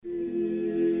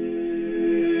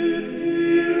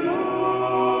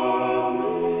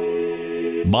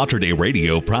Mater Dei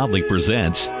Radio proudly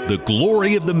presents The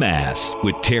Glory of the Mass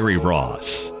with Terry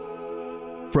Ross.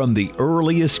 From the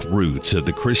earliest roots of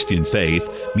the Christian faith,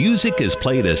 music has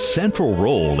played a central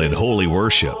role in holy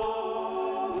worship.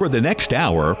 For the next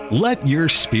hour, let your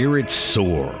spirit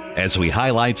soar as we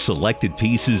highlight selected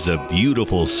pieces of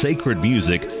beautiful sacred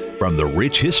music from the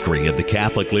rich history of the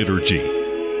Catholic liturgy.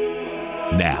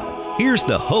 Now, here's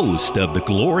the host of The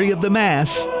Glory of the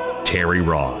Mass, Terry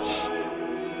Ross.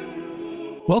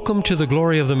 Welcome to The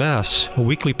Glory of the Mass, a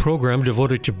weekly program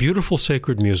devoted to beautiful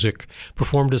sacred music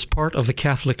performed as part of the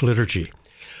Catholic liturgy.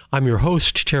 I'm your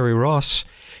host, Terry Ross,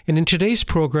 and in today's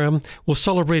program, we'll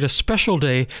celebrate a special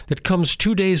day that comes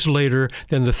 2 days later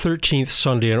than the 13th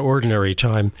Sunday in Ordinary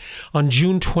Time, on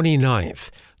June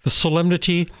 29th, the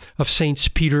Solemnity of Saints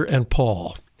Peter and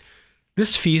Paul.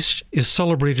 This feast is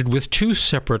celebrated with two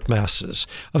separate Masses,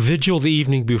 a vigil the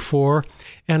evening before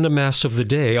and a Mass of the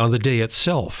day on the day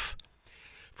itself.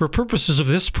 For purposes of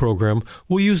this program,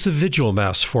 we'll use the Vigil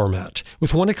Mass format,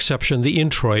 with one exception, the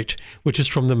Introit, which is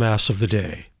from the Mass of the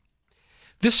day.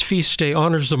 This feast day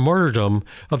honors the martyrdom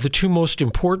of the two most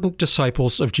important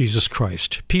disciples of Jesus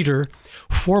Christ, Peter,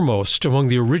 foremost among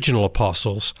the original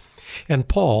apostles, and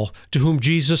Paul, to whom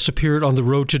Jesus appeared on the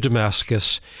road to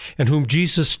Damascus, and whom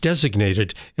Jesus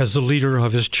designated as the leader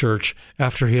of his church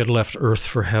after he had left earth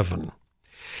for heaven.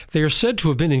 They are said to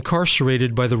have been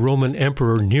incarcerated by the Roman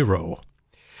Emperor Nero.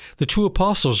 The two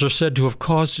apostles are said to have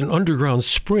caused an underground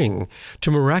spring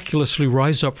to miraculously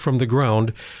rise up from the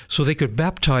ground so they could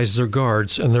baptize their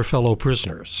guards and their fellow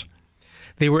prisoners.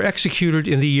 They were executed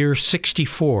in the year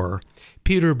 64,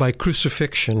 Peter by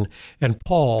crucifixion and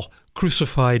Paul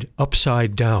crucified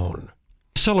upside down.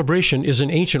 The celebration is an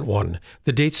ancient one,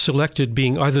 the date selected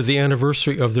being either the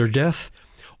anniversary of their death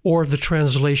or the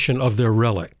translation of their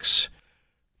relics.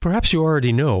 Perhaps you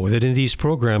already know that in these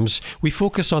programs, we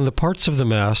focus on the parts of the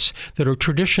Mass that are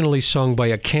traditionally sung by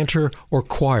a cantor or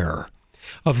choir.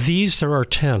 Of these, there are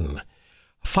 10.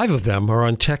 5 of them are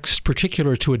on texts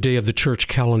particular to a day of the church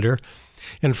calendar,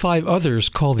 and 5 others,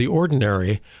 called the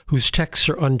Ordinary, whose texts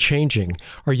are unchanging,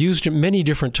 are used at many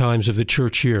different times of the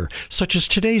church year, such as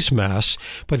today's Mass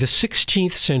by the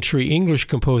 16th century English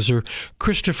composer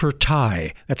Christopher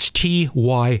Tye, that's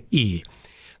T-Y-E,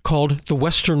 called the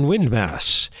Western Wind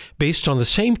Mass, based on the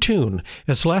same tune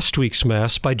as last week's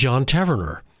Mass by John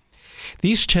Taverner.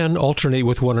 These 10 alternate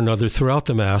with one another throughout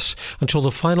the Mass until the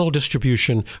final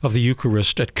distribution of the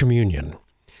Eucharist at Communion.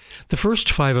 The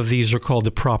first 5 of these are called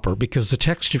the proper because the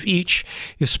text of each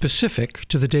is specific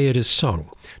to the day it is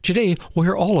sung. Today, we'll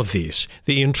hear all of these: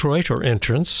 the introit or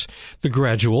entrance, the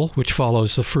gradual, which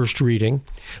follows the first reading,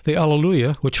 the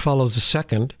Alleluia, which follows the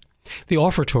second, the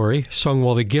offertory, sung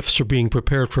while the gifts are being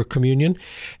prepared for communion,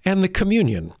 and the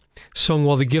communion, sung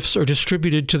while the gifts are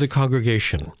distributed to the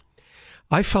congregation.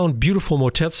 I found beautiful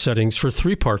motet settings for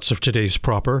 3 parts of today's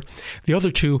proper. The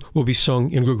other 2 will be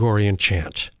sung in Gregorian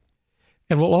chant.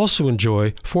 And we'll also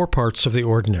enjoy 4 parts of the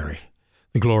Ordinary: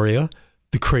 the Gloria,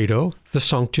 the Credo, the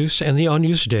Sanctus, and the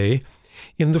Agnus Dei,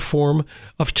 in the form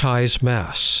of Tye's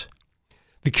Mass.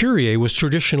 The Kyrie was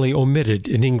traditionally omitted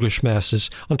in English Masses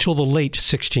until the late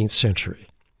 16th century.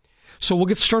 So we'll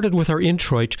get started with our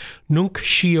introit, Nunc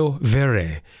Scio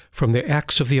Vere, from the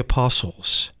Acts of the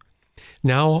Apostles.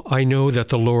 Now I know that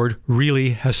the Lord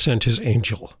really has sent his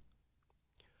angel.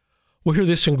 We'll hear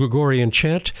this in Gregorian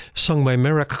chant, sung by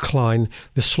Marek Klein,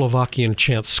 the Slovakian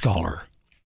chant scholar.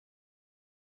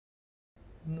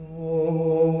 Nunc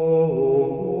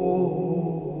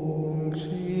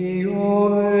Scio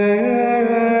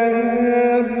Vere,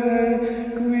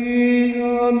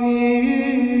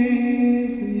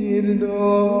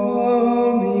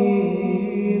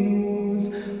 Dominus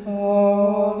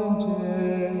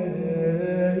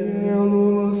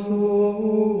angelus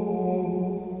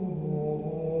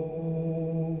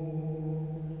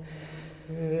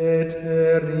et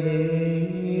ripuit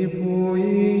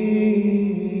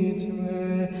me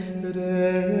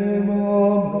demano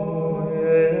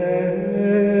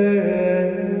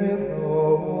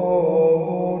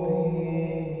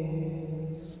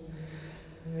Herodis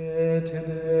et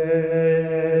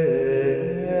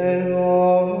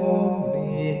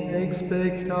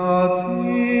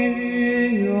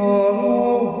expectatione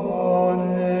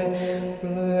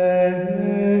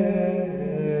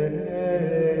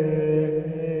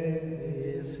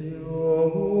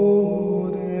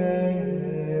plesione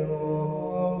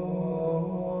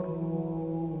orum.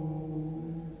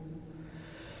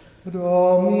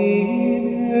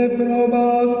 Domine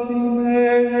probasti me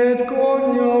et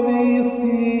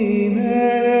coniovisti me,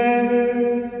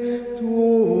 tu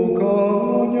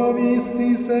coniovisti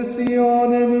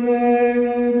sessionem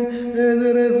meam et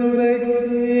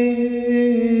resurrectionem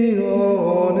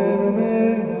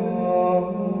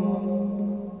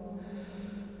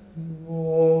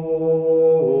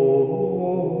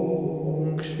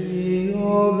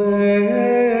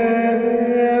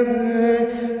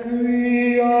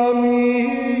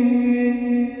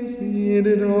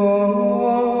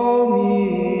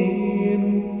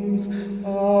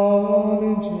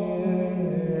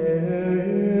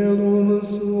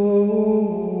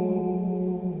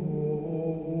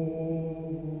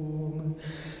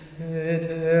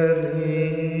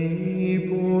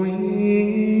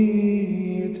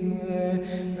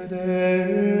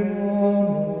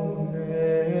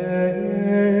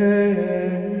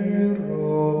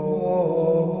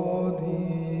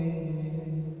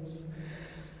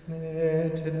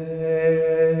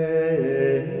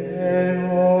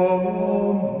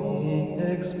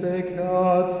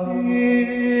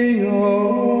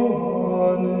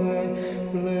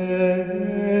plebis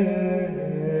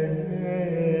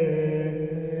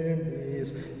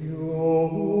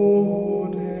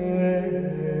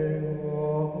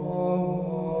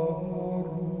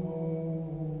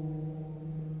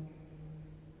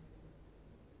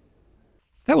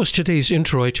That was today's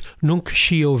introit, Nunc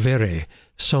Scio Vere,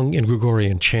 sung in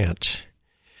Gregorian chant.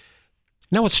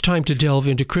 Now it's time to delve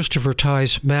into Christopher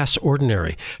Tye's Mass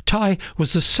Ordinary. Tye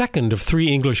was the second of three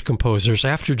English composers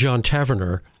after John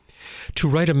Taverner to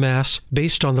write a Mass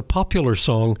based on the popular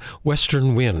song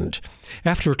Western Wind.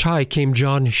 After Tye came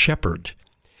John Shepherd.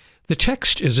 The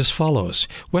text is as follows: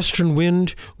 Western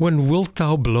wind, when wilt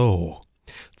thou blow?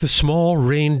 The small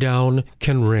rain down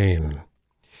can rain.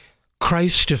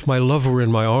 Christ, if my love were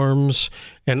in my arms,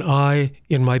 and I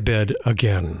in my bed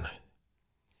again.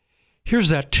 Here's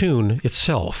that tune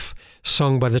itself,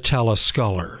 sung by the Tallis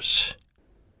scholars.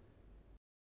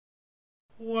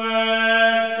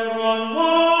 Western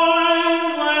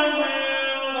wind, when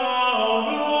wilt thou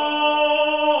blow?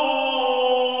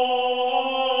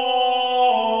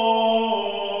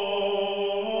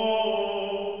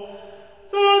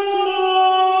 The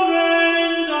small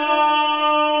rain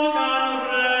down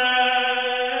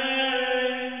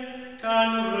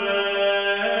can rain.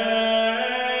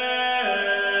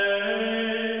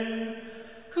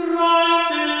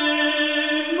 Christ,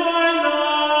 if my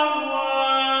love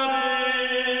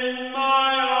were in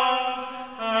my arms,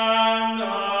 and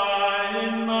I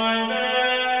in my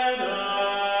bed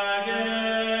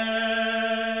again.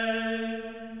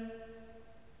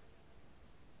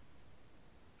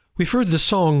 We've heard the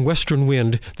song Western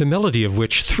Wind, the melody of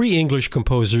which three English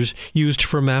composers used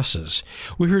for Masses.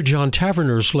 We heard John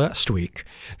Taverner's last week.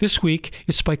 This week,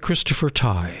 it's by Christopher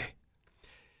Tye.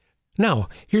 Now,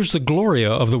 here's the Gloria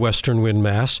of the Western Wind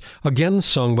Mass, again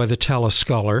sung by the Tallis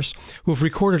scholars, who have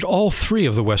recorded all three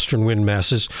of the Western Wind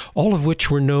Masses, all of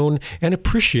which were known and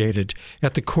appreciated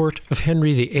at the court of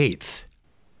Henry VIII.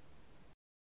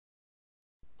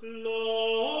 Gloria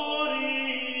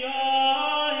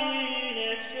in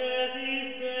excelsis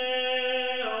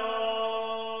Deo.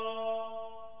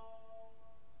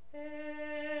 Et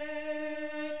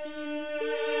in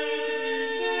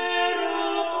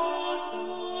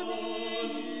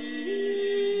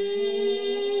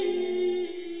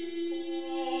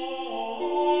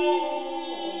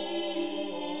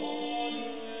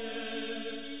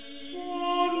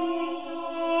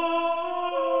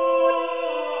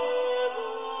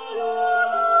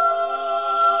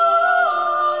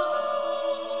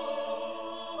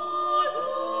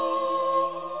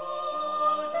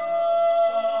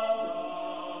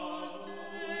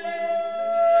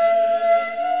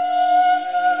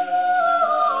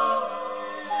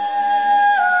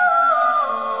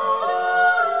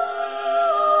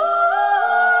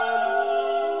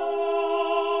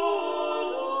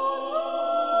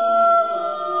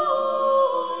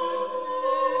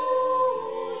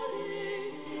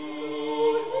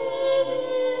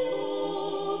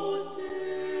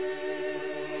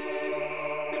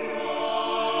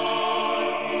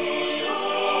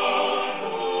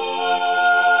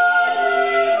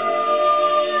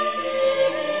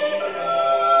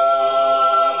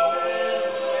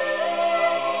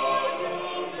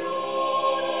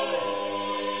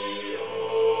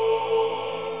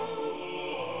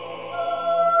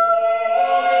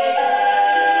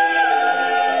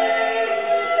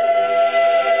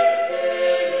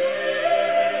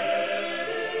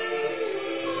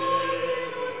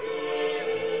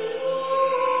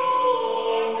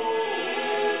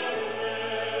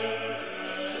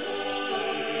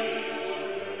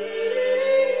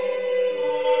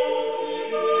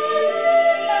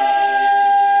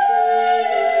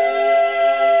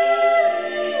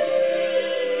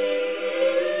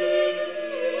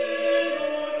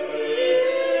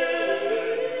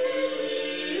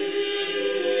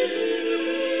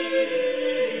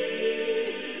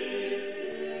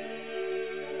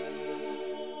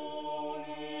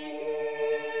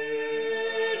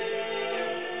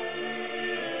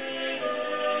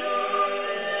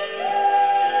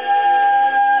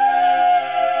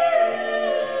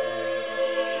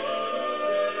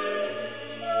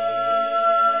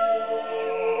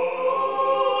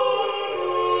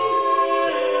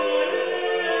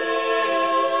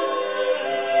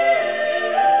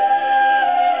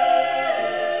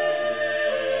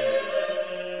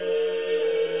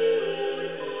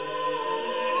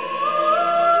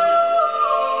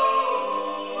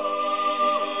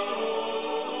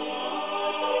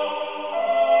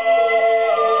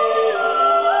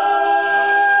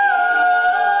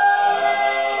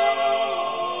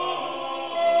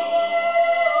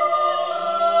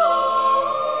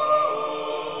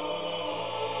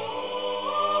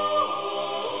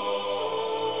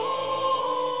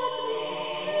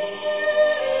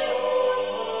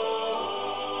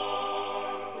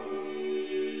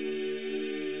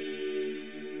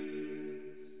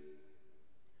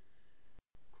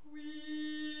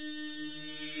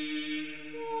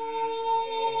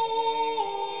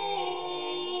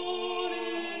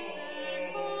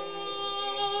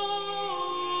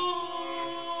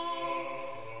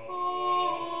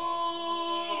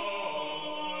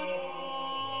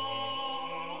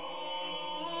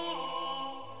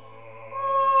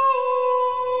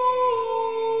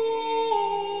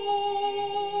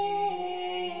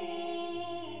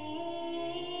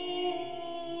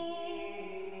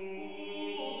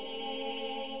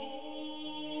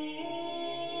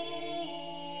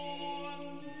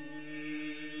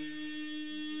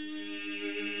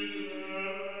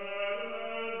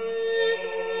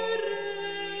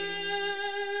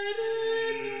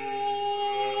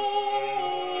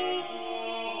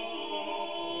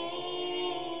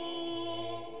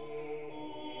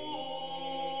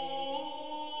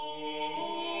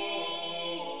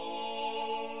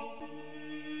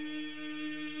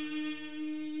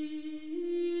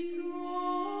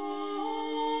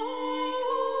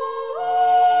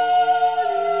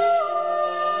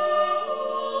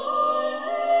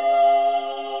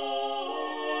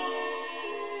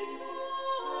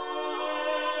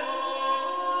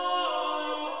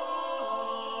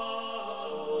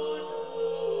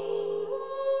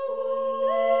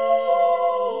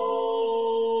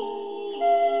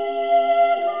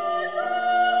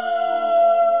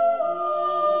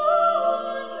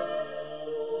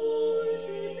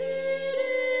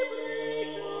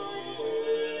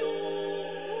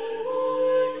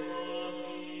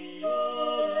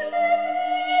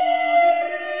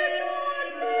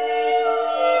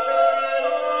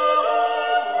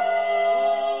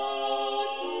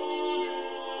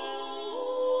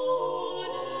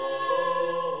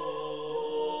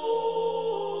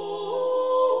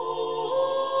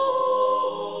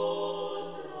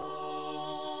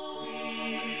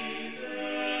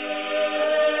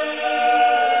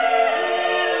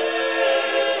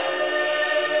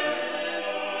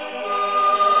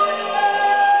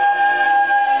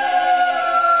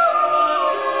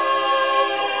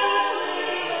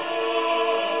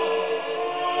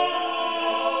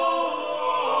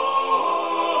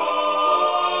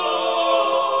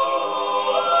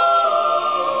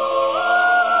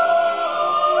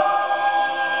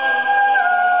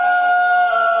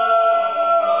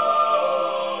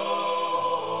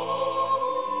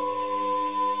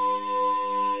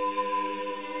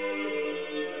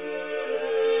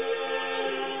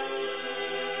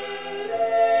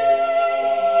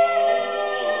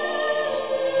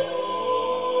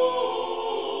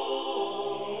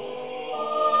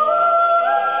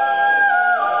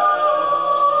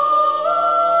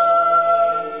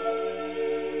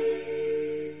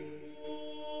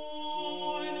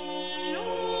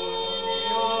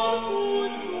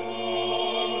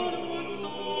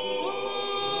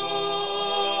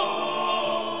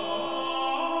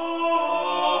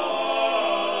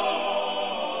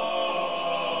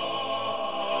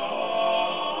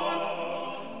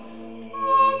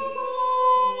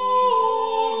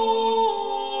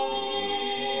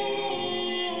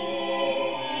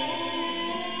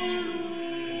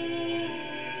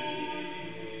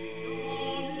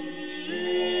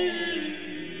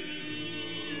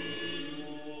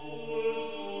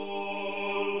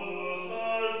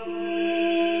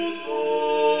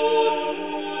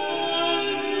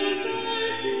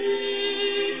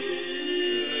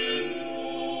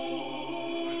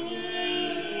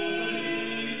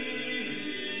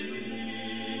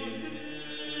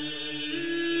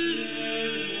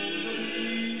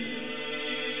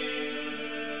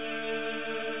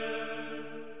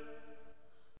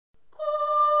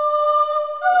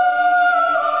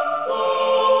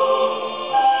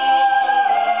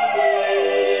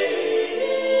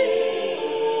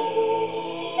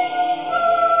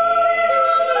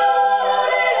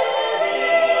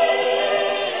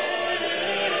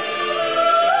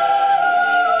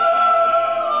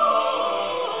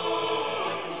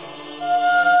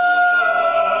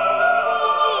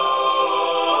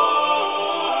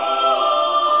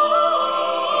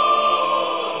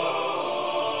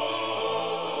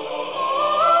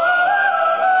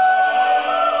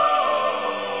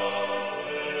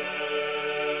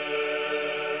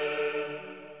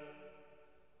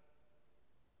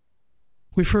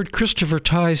We've heard Christopher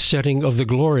Tye's setting of the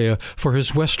Gloria for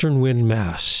his Western Wind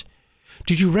Mass.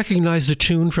 Did you recognize the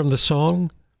tune from the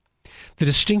song? The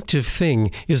distinctive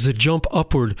thing is the jump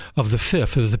upward of the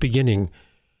fifth at the beginning.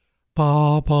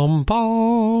 Ba-bum-bum.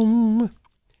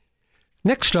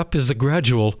 Next up is the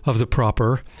gradual of the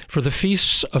proper for the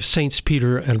feasts of Saints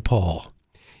Peter and Paul.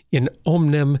 In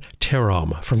Omnem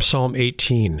Terram from Psalm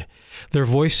 18, their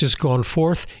voice is gone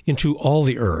forth into all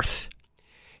the earth.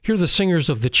 Here the singers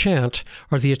of the chant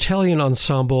are the Italian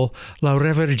ensemble La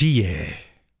Revergie.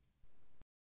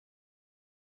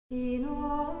 In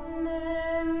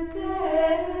omnem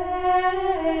terram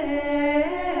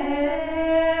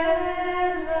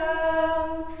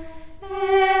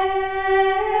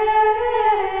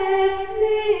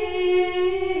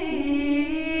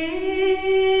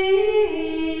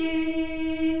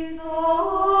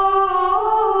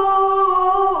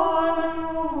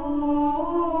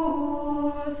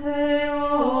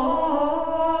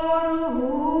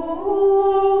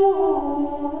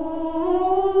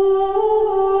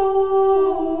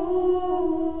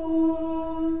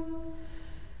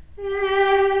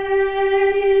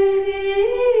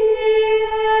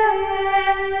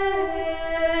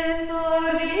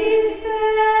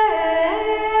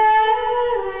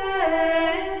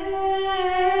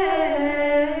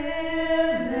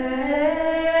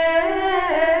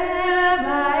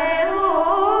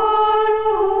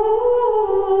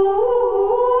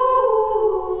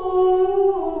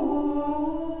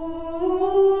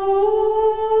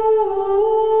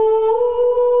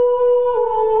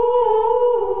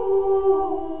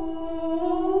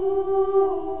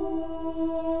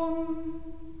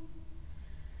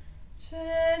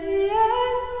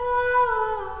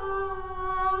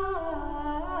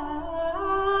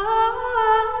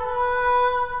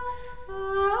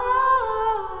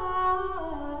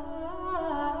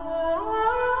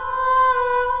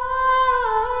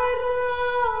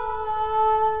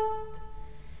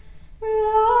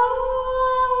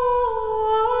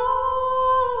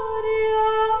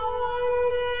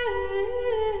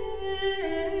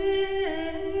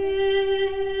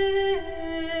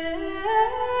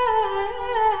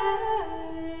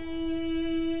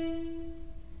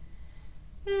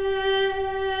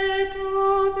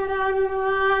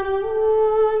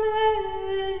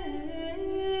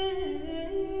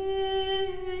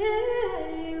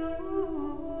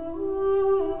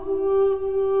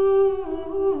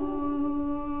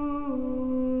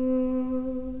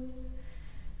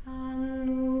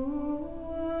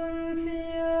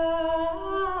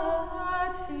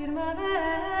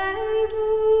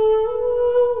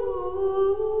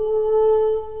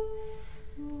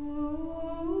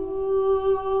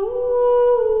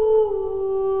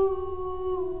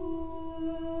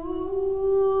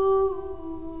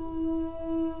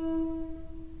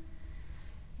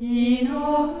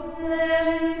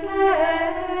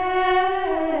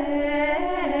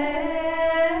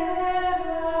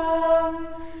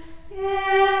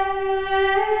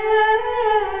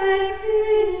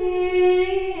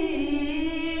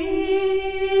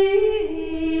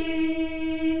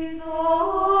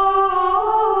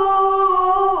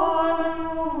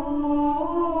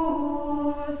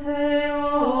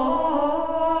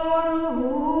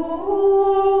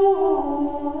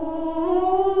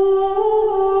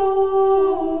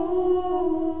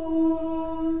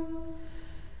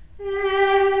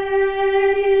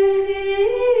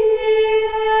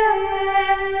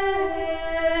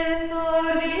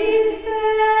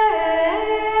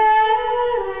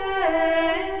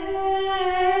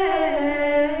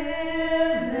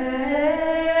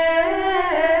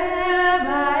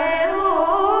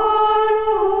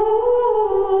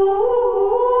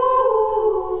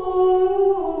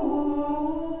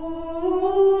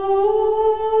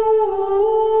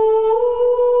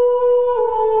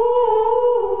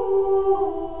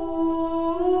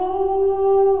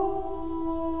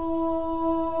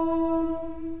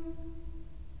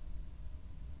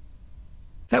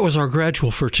That was our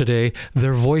gradual for today.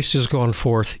 Their voice is gone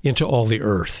forth into all the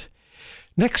earth.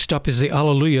 Next up is the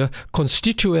Alleluia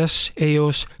Constitues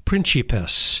eos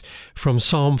principes from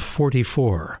Psalm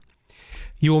 44.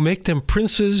 You will make them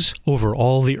princes over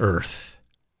all the earth.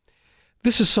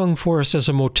 This is sung for us as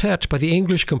a motet by the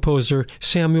English composer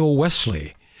Samuel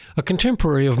Wesley, a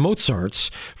contemporary of Mozart's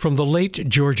from the late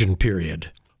Georgian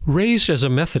period. Raised as a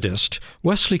Methodist,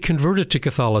 Wesley converted to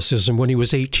Catholicism when he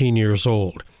was 18 years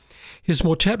old. His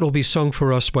motet will be sung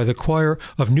for us by the choir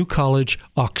of New College,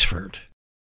 Oxford.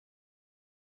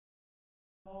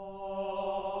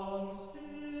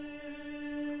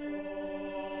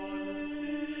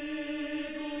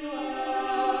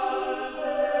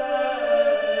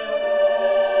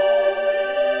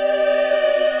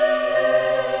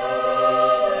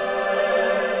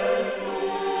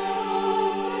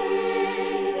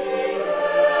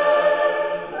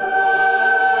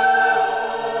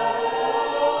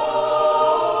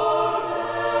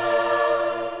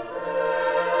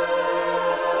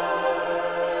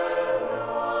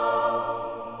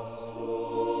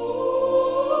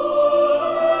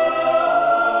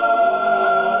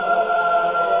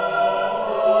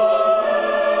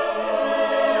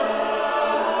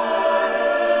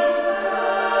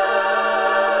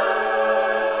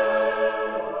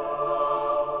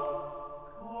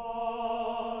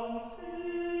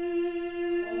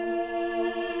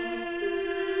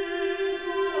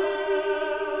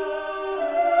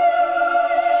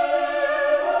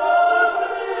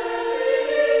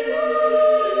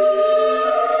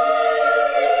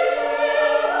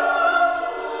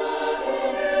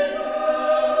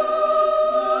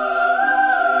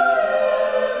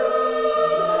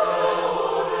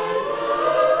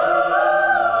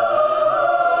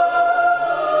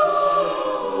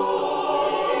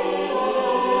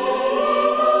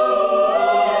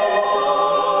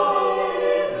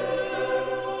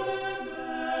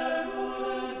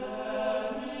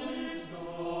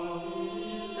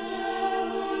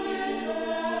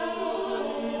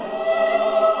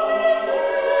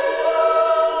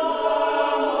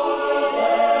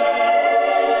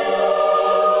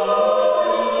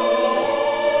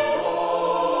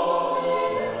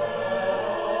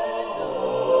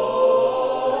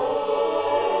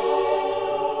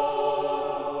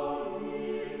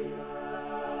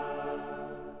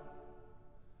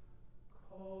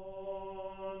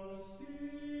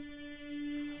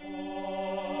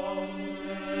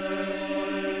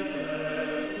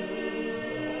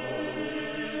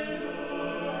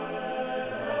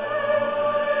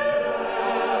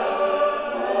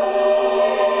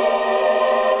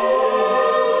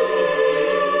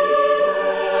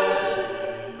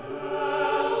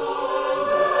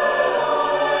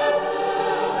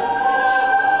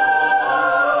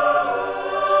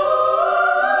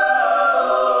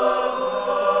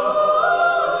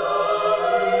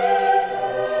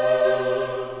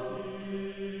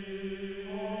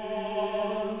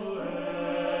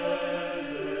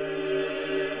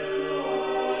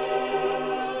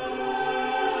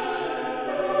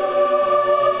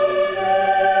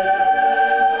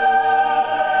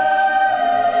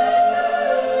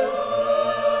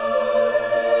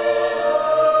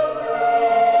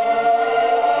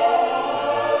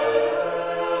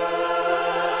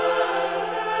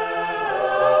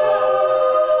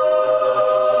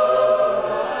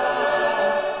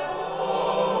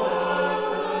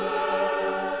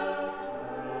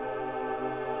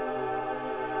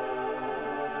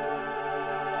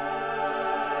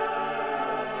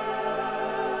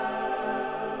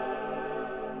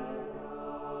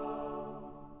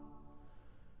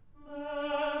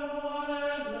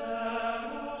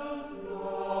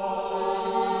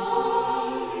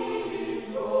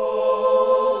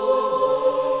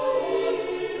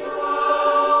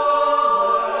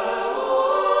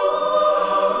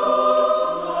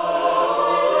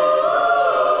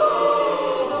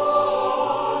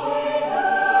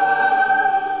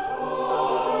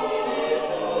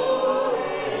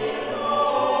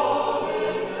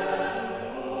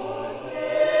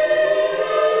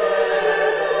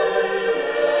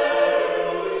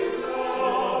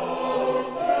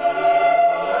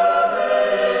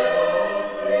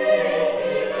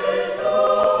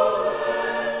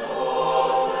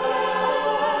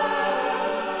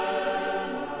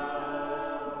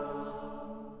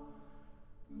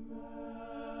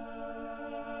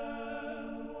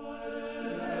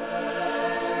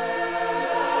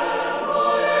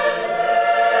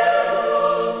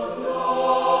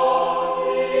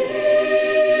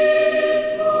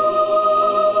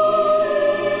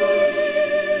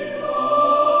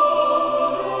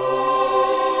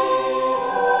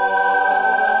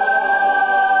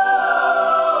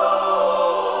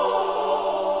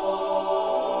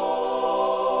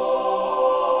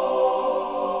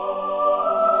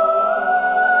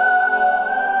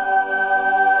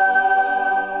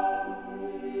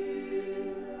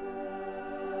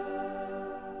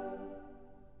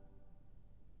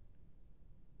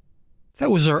 That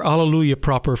was our Alleluia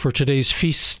proper for today's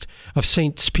feast of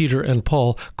Saints Peter and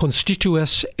Paul,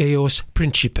 Constitues Eos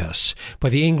Principes, by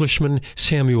the Englishman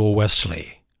Samuel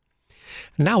Wesley.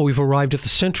 Now we've arrived at the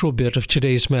central bit of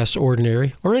today's Mass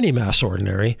Ordinary, or any Mass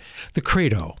Ordinary, the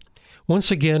Credo. Once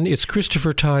again, it's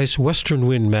Christopher Tye's Western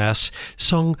Wind Mass,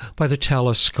 sung by the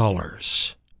Tallis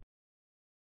Scholars.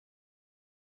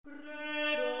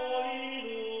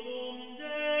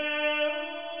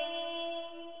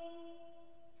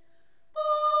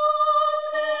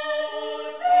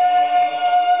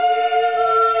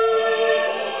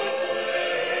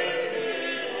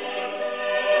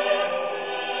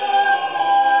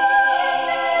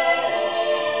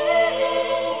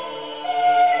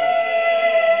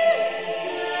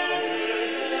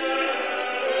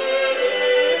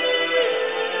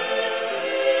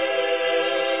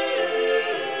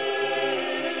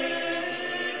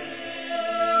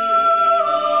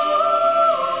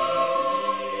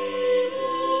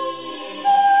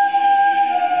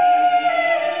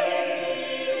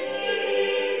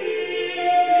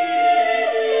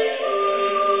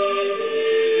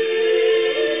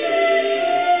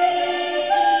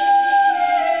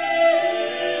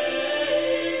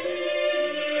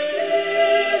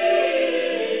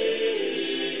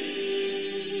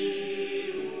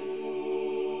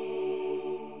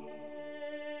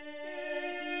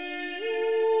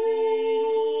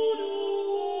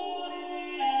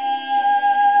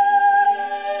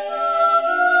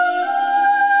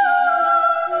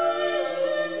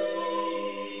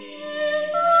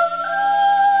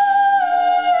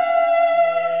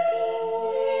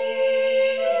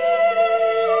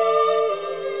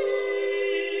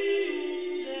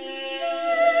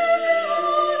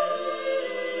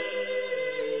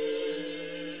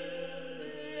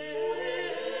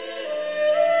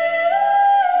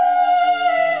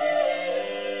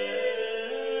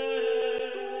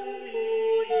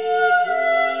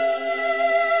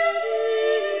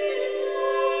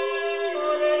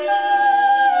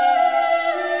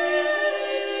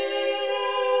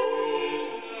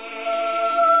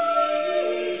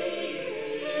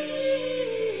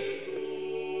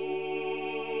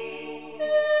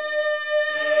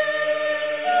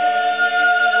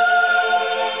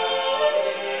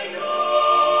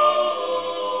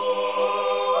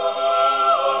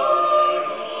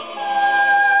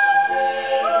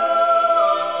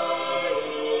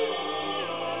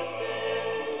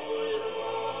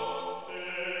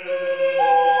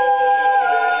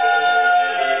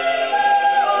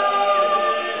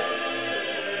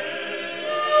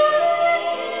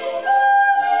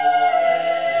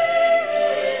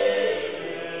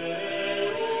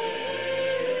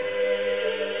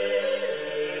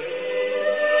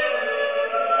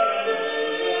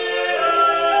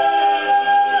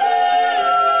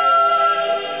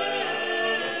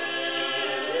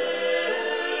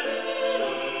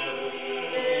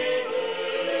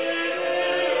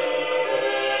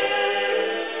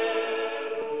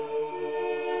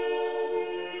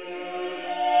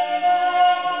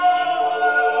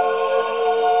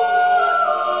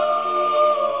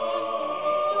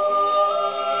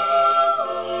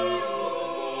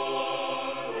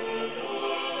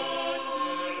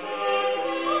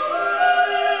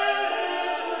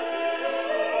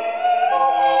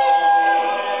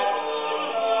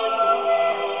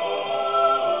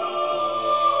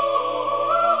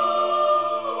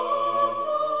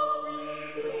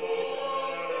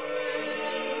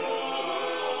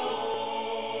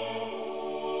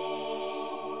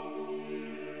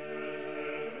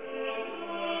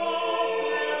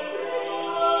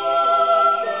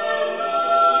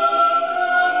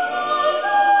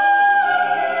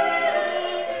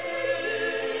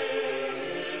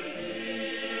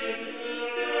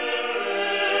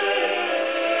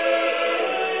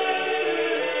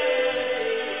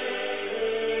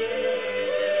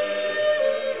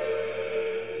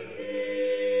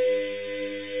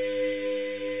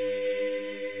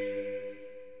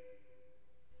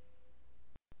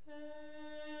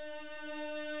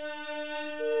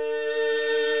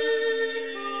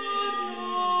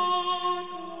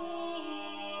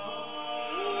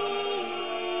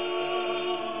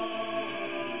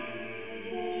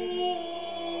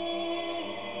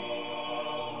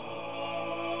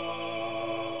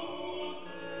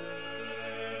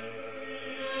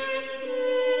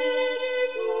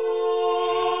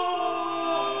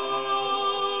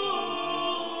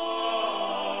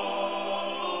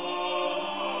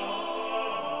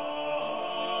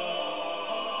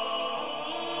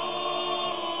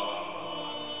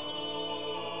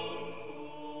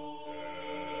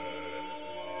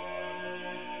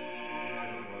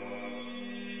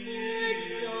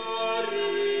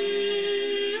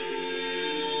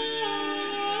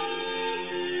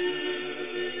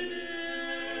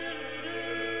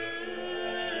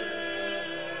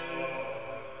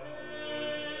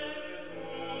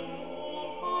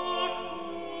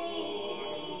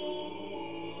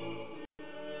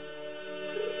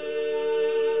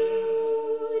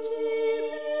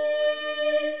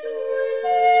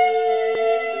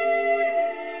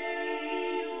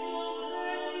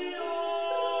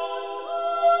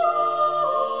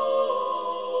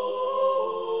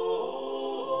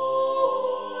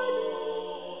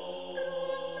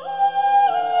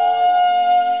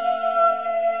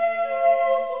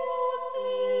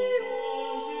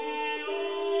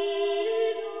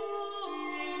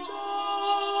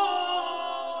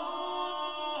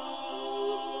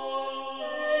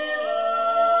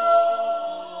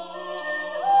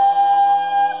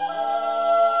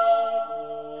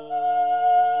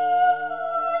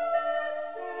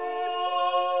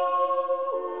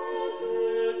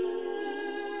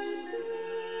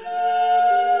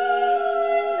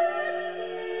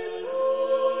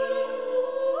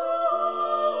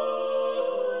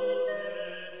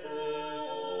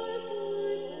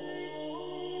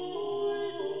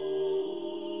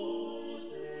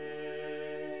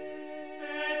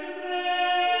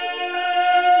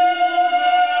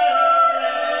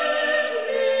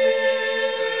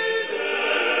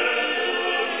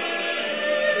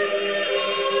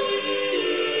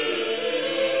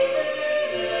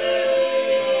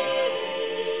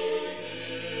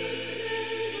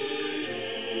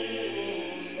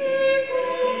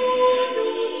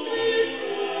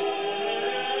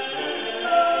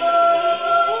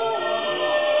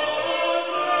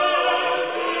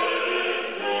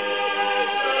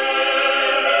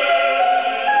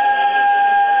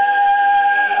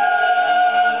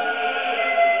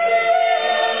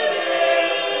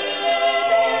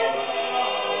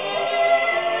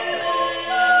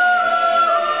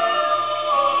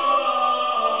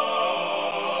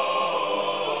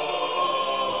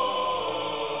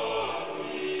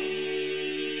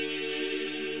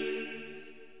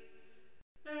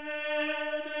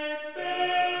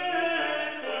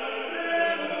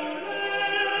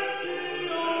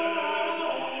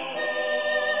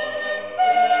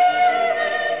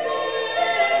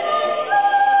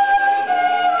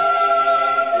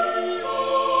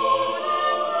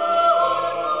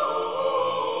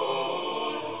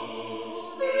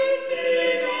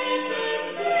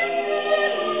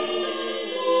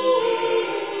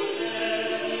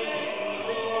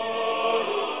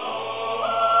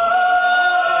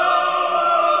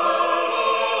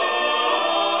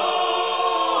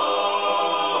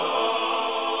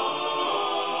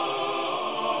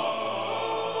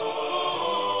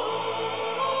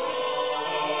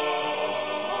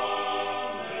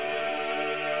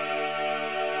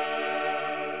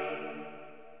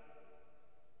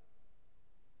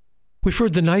 We've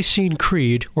heard the Nicene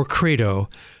Creed, or Credo,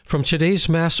 from today's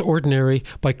Mass Ordinary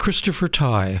by Christopher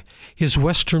Tye, his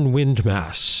Western Wind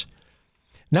Mass.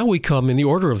 Now we come, in the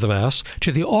order of the Mass,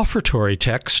 to the offertory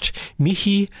text,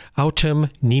 Mihi autem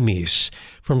nimis,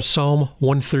 from Psalm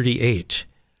 138.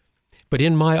 But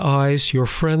in my eyes your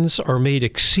friends are made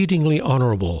exceedingly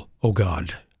honorable, O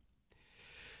God.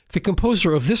 The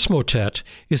composer of this motet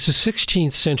is the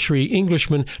 16th century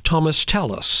Englishman Thomas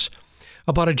Tallis,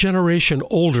 about a generation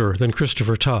older than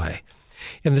Christopher Tye,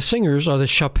 and the singers are the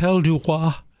Chapelle du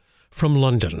Roi from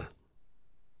London.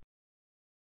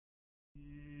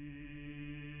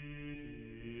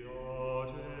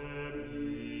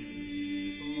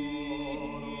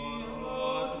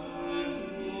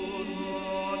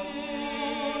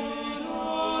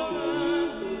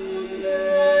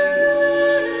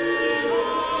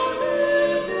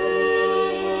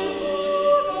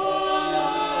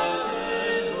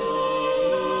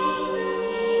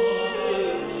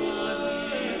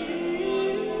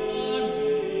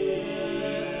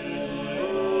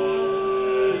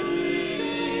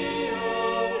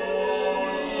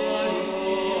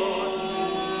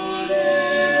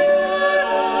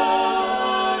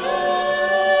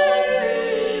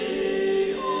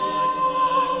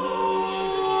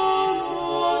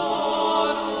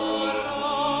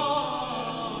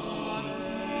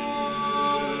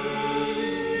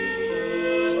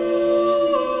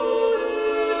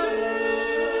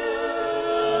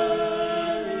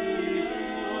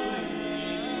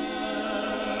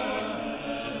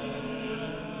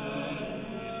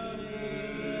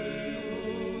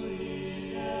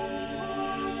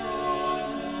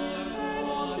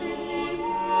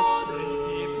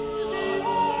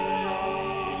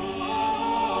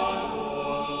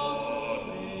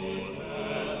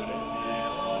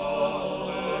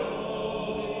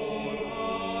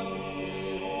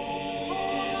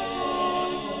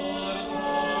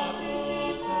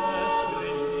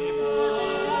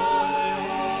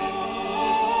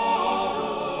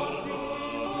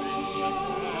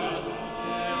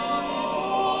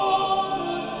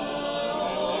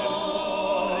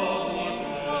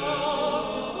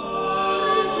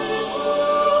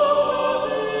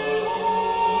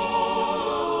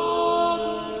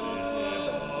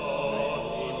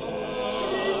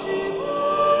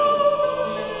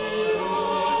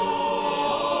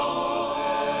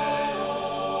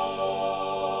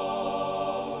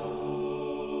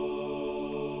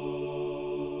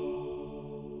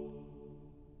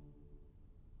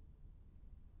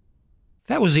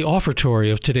 That was the offertory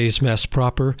of today's Mass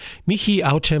proper, Mihi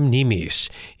autem nimis,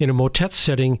 in a motet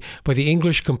setting by the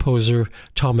English composer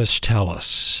Thomas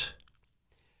Tallis.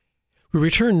 We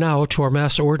return now to our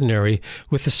Mass Ordinary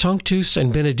with the Sanctus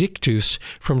and Benedictus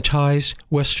from Tye's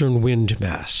Western Wind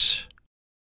Mass.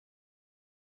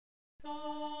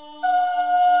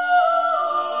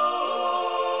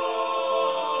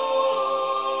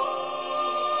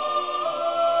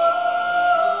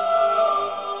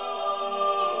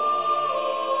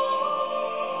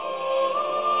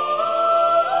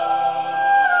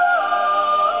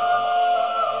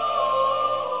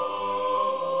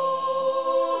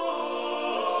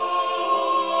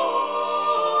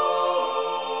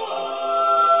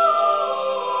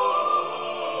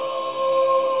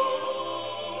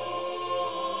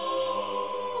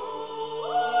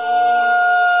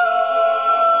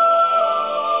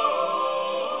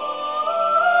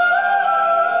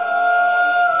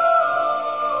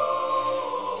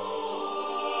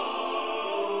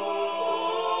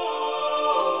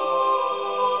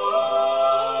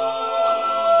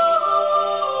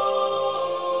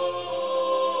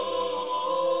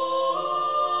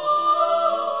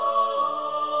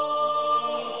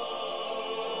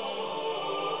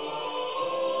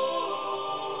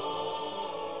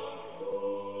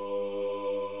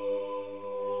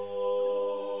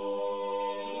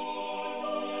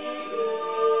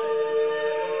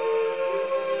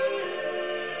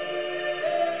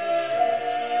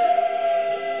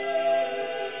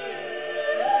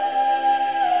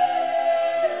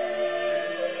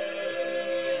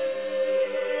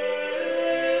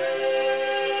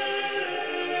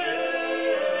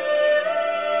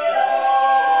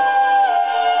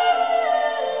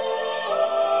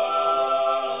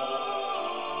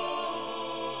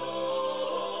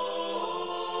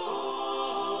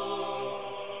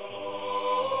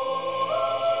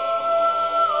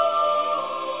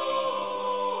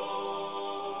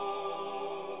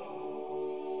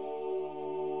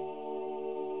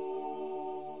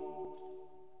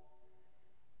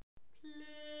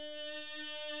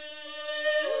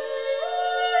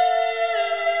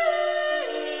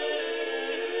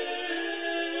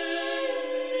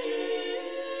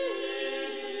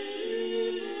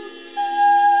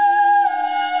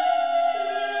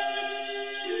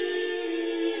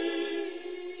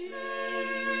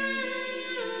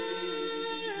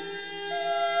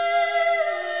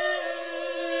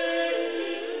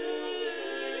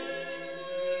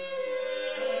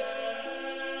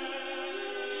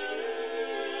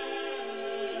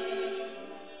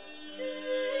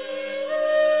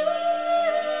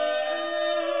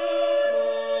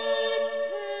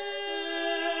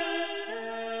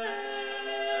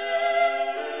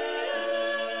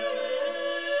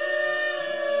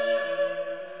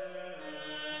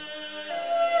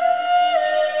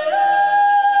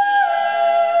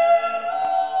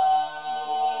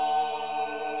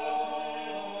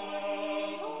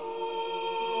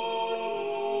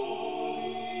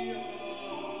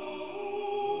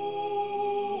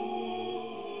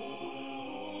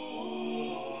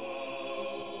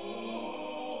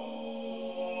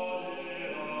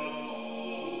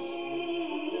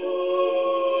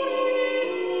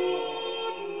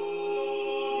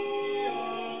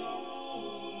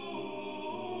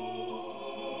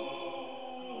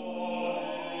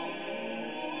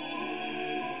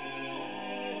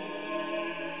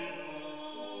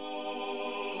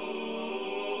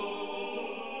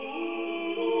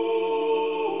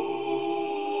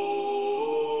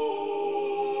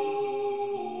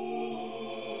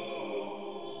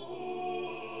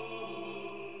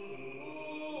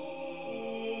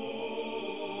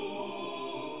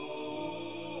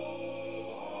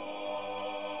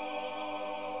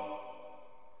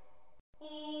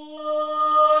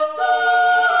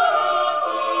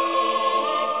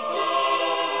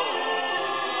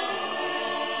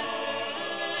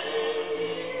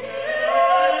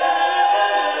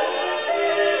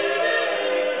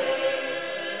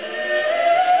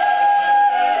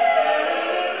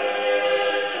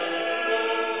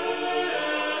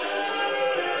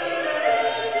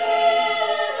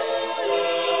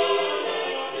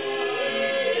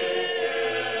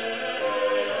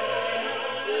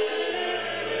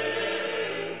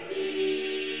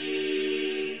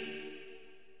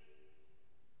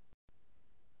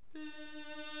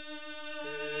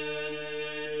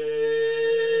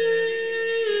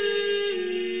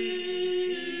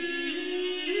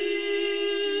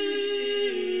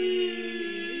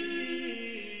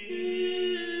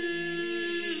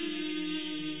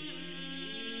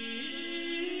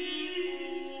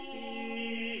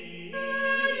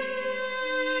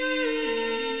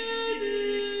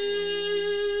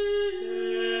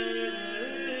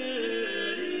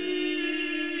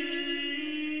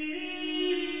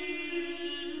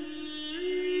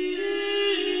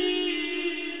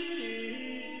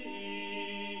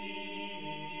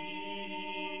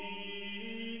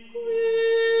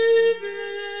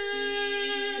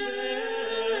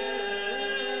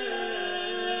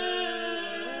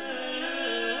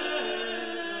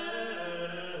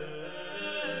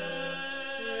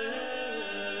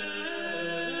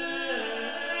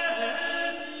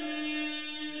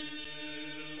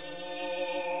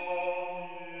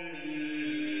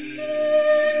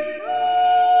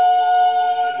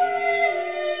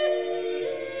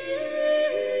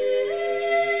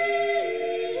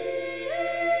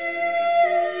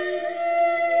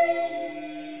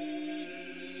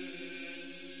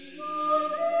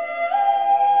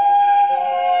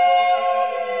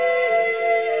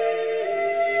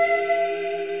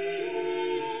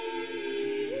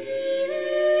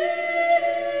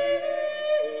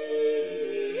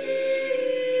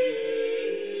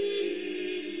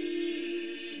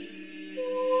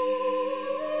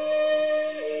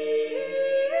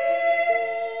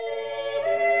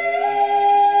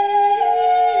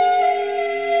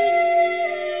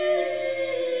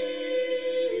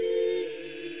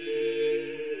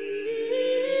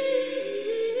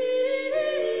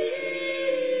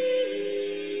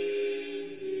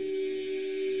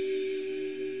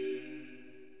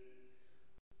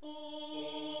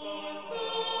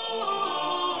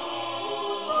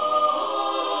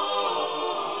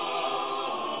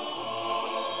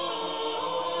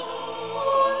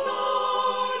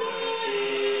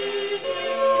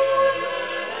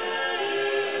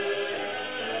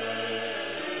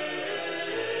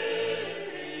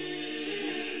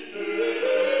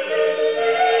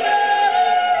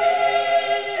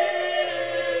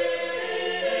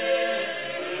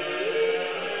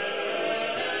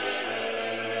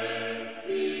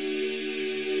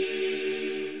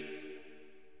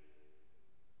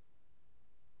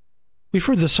 We've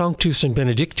heard the Sanctus and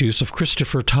Benedictus of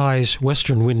Christopher Tye's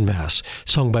Western Wind Mass,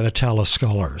 sung by the Tallis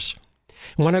Scholars.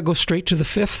 And why not go straight to the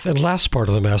fifth and last part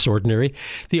of the Mass Ordinary,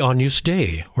 the Agnus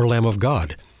Dei, or Lamb of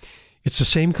God? It's the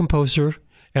same composer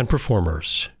and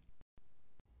performers. Amen.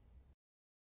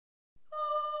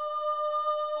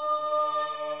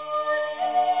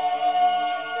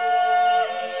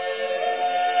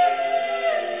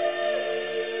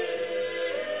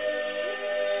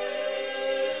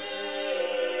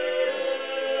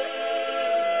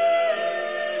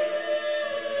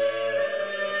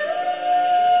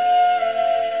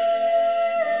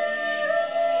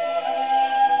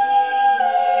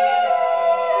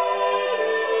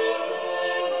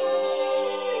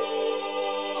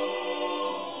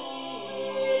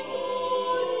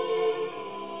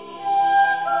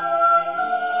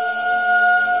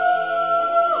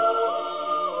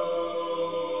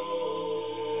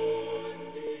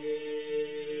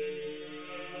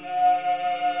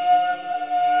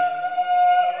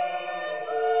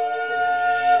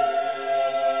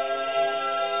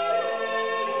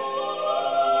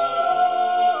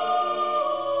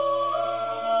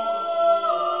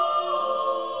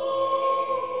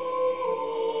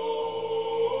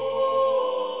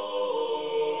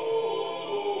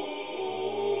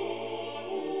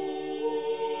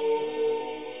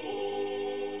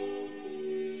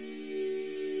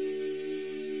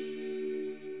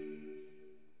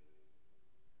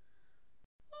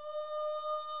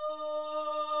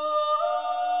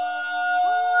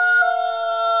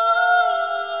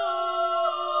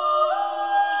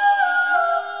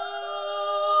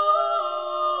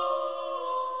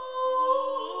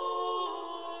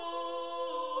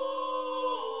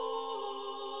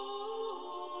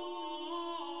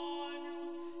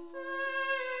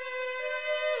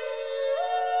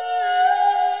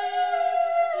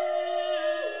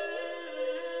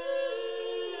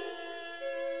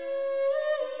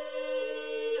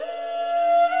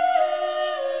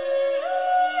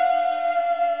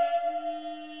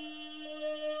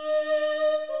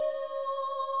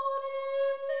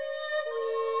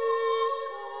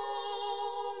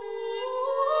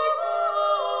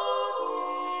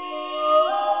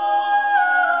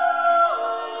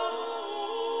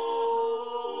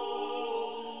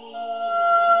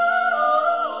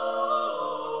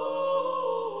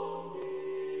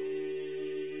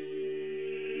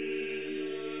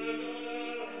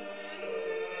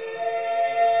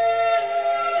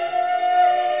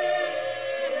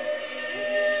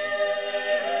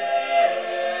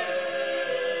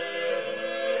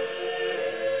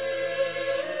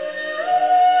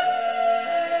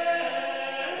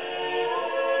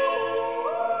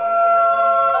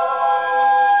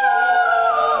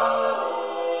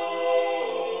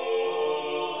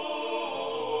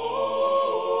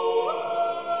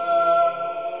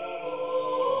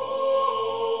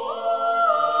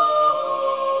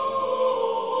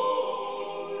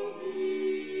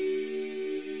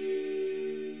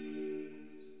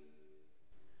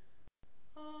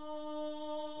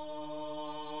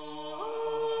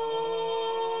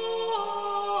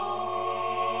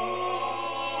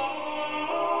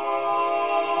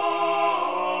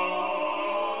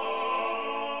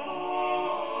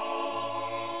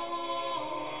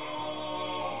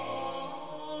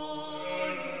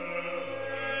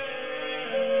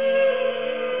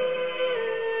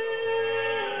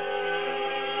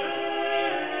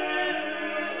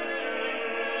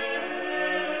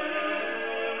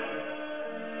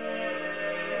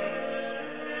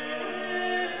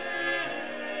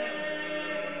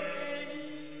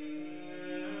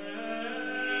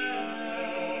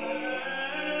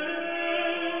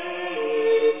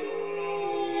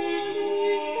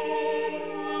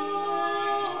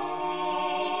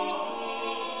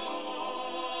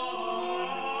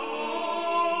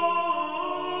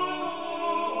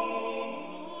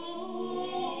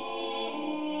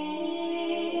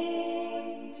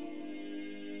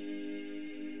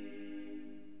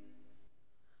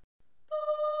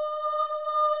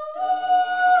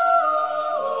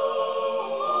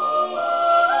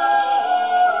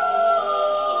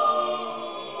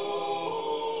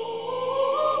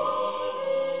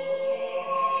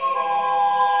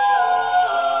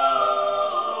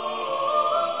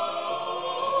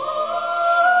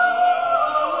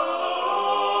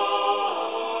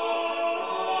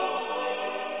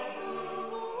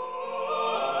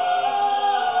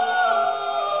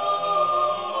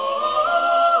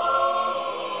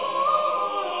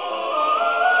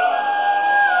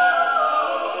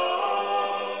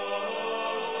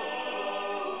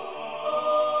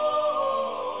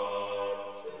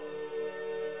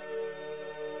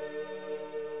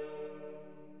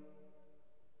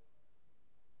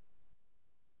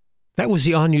 That was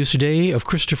the Agnus Dei of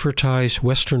Christopher Tye's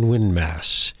Western Wind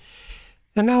Mass.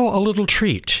 And now a little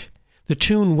treat. The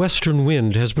tune Western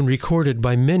Wind has been recorded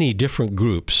by many different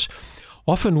groups,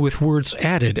 often with words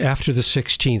added after the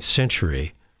 16th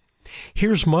century.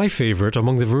 Here's my favorite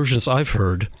among the versions I've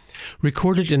heard,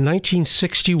 recorded in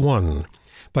 1961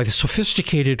 by the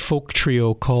sophisticated folk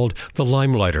trio called the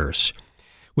Limelighters,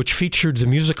 which featured the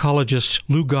musicologist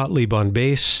Lou Gottlieb on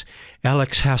bass,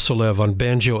 Alex Hasselev on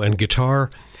banjo and guitar,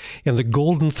 and the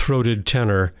golden-throated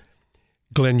tenor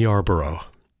Glenn Yarborough.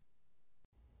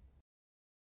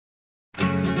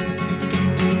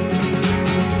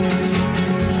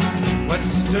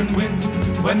 Western wind,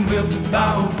 when wilt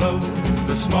thou blow?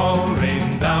 The small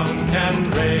rain down can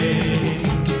rain.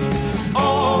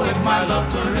 Oh, if my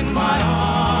love were in my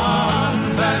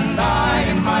arms and I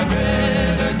in my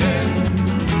bed again.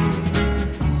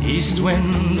 East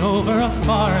wind over a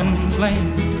foreign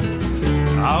plain,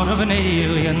 out of an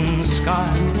alien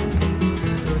sky.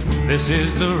 This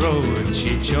is the road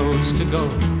she chose to go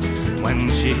when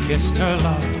she kissed her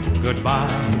love goodbye.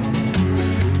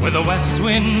 With a west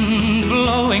wind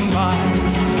blowing by.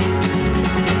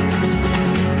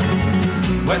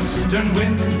 Western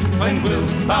wind, when wilt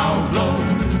thou blow?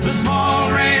 The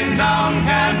small rain down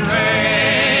can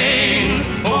rain.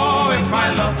 Oh, if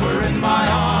my love were in my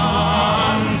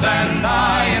arms and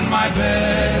I in my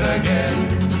bed again.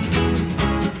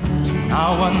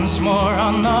 Now once more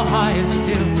on the highest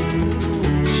hill,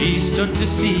 she stood to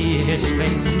see his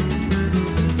face.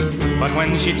 But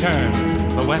when she turned,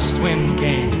 the west wind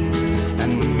came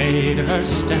and made her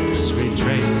steps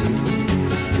retrace,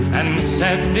 and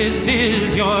said, this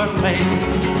is your place.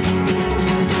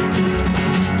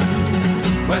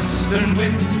 Western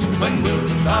wind, when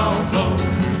wilt thou blow?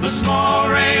 The small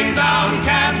rain down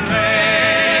can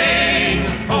rain.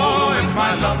 Oh, if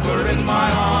my love were in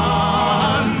my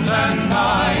arms and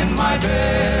I in my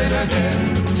bed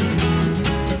again.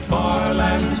 For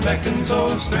lands beckon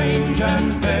so strange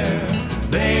and fair,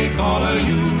 they call a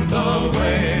youth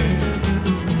away.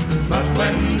 But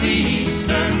when the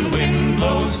eastern wind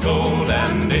blows cold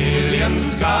and alien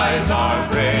skies are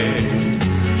gray,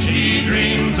 she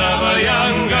dreams of a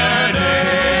younger day.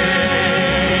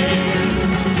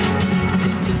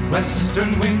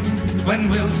 Western wind, when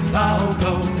wilt thou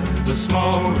blow? The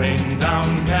small rain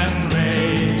down can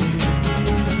rain.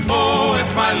 Oh,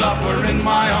 if my love were in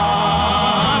my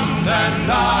arms and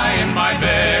I in my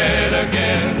bed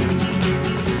again.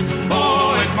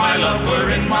 Oh, if my love were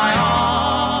in my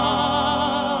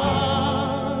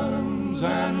arms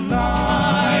and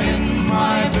I in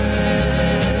my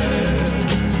bed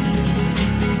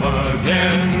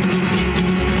again.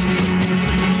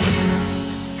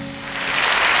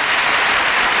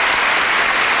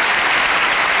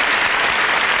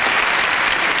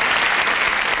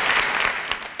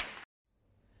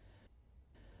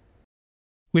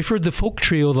 We've heard the folk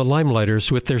trio The Limelighters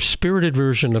with their spirited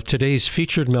version of today's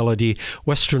featured melody,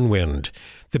 Western Wind,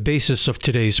 the basis of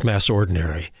today's Mass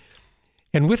Ordinary.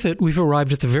 And with it, we've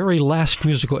arrived at the very last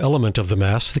musical element of the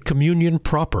Mass, the communion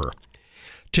proper.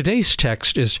 Today's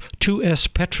text is Tu es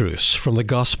Petrus from the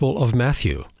Gospel of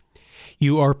Matthew.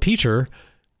 You are Peter,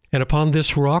 and upon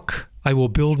this rock I will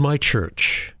build my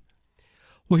church.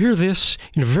 We'll hear this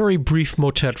in a very brief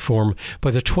motet form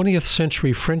by the 20th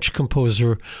century French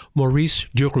composer Maurice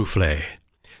Duruflé,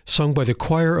 sung by the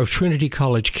choir of Trinity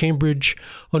College, Cambridge,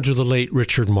 under the late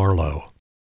Richard Marlowe.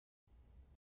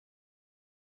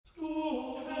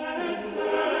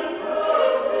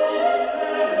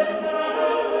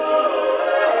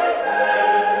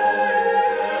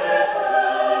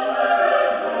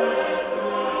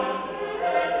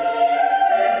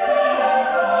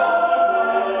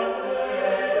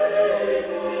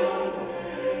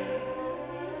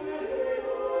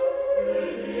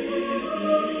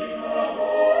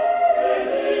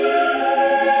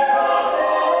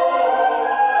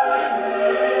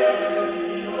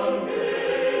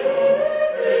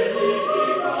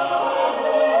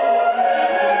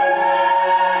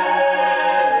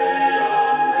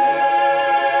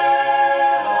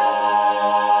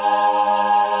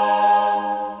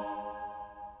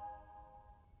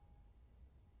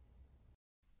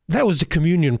 That was the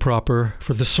communion proper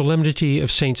for the Solemnity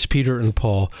of Saints Peter and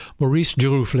Paul, Maurice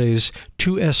Duruflé's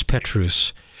Tu es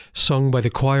Petrus, sung by the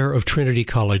choir of Trinity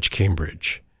College,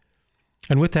 Cambridge.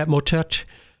 And with that motet,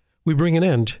 we bring an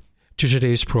end to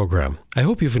today's program. I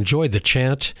hope you've enjoyed the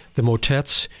chant, the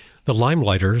motets, the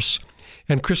Limelighters,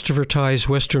 and Christopher Tye's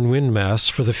Western Wind Mass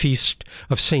for the feast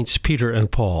of Saints Peter and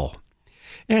Paul.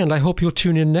 And I hope you'll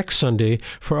tune in next Sunday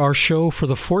for our show for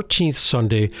the 14th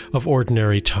Sunday of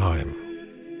Ordinary Time.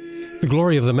 The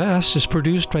Glory of the Mass is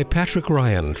produced by Patrick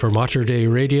Ryan for Mater Dei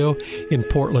Radio in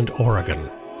Portland, Oregon.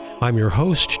 I'm your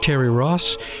host, Terry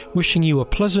Ross, wishing you a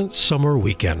pleasant summer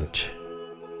weekend.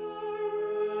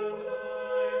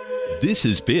 This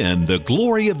has been The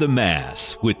Glory of the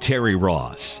Mass with Terry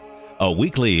Ross, a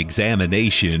weekly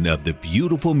examination of the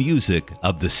beautiful music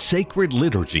of the sacred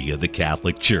liturgy of the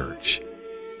Catholic Church.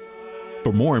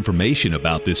 For more information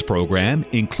about this program,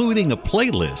 including a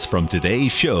playlist from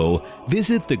today's show,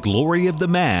 visit The Glory of the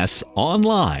Mass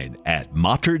online at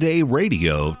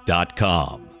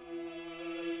materdeiradio.com.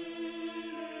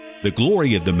 The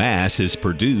Glory of the Mass is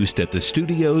produced at the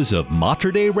studios of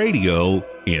Mater Dei Radio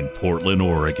in Portland,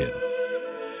 Oregon.